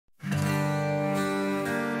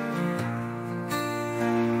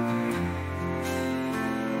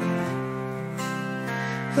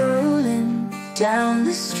down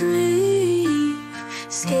the street,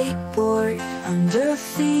 skateboard under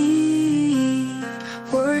feet.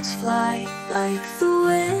 Words fly like the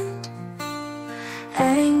wind,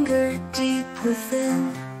 anger deep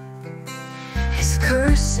within. His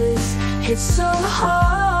curses hit so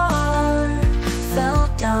hard, fell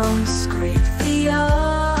down, scraped the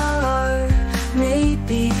yard.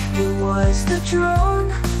 Maybe it was the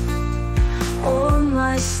drone, or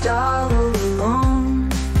my style alone.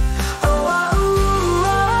 Oh, oh,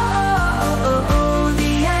 oh, oh, oh,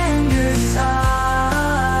 the anger's eyes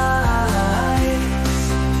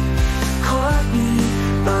caught me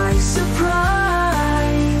by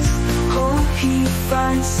surprise. Hope he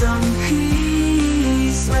finds some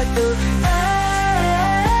peace. Let the anger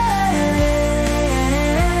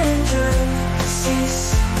cease.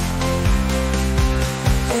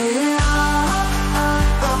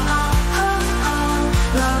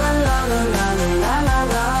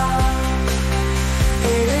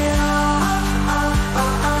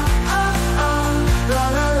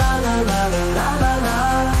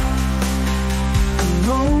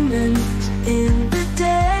 In the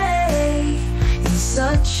day, in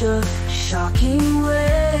such a shocking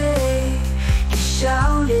way, he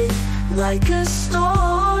shouted like a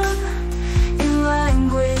storm, in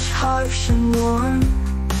language harsh and warm.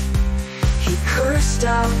 He cursed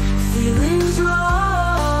out feelings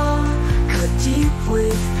raw, cut deep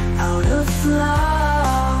without a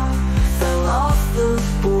flaw. Fell off the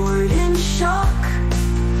board in shock,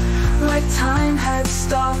 like time had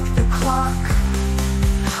stopped the clock.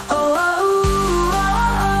 Oh, oh, oh,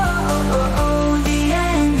 oh, oh, the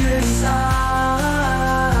anger's eyes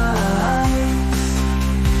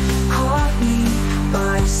caught me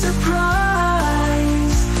by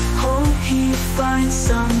surprise. Hope he finds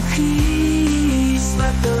some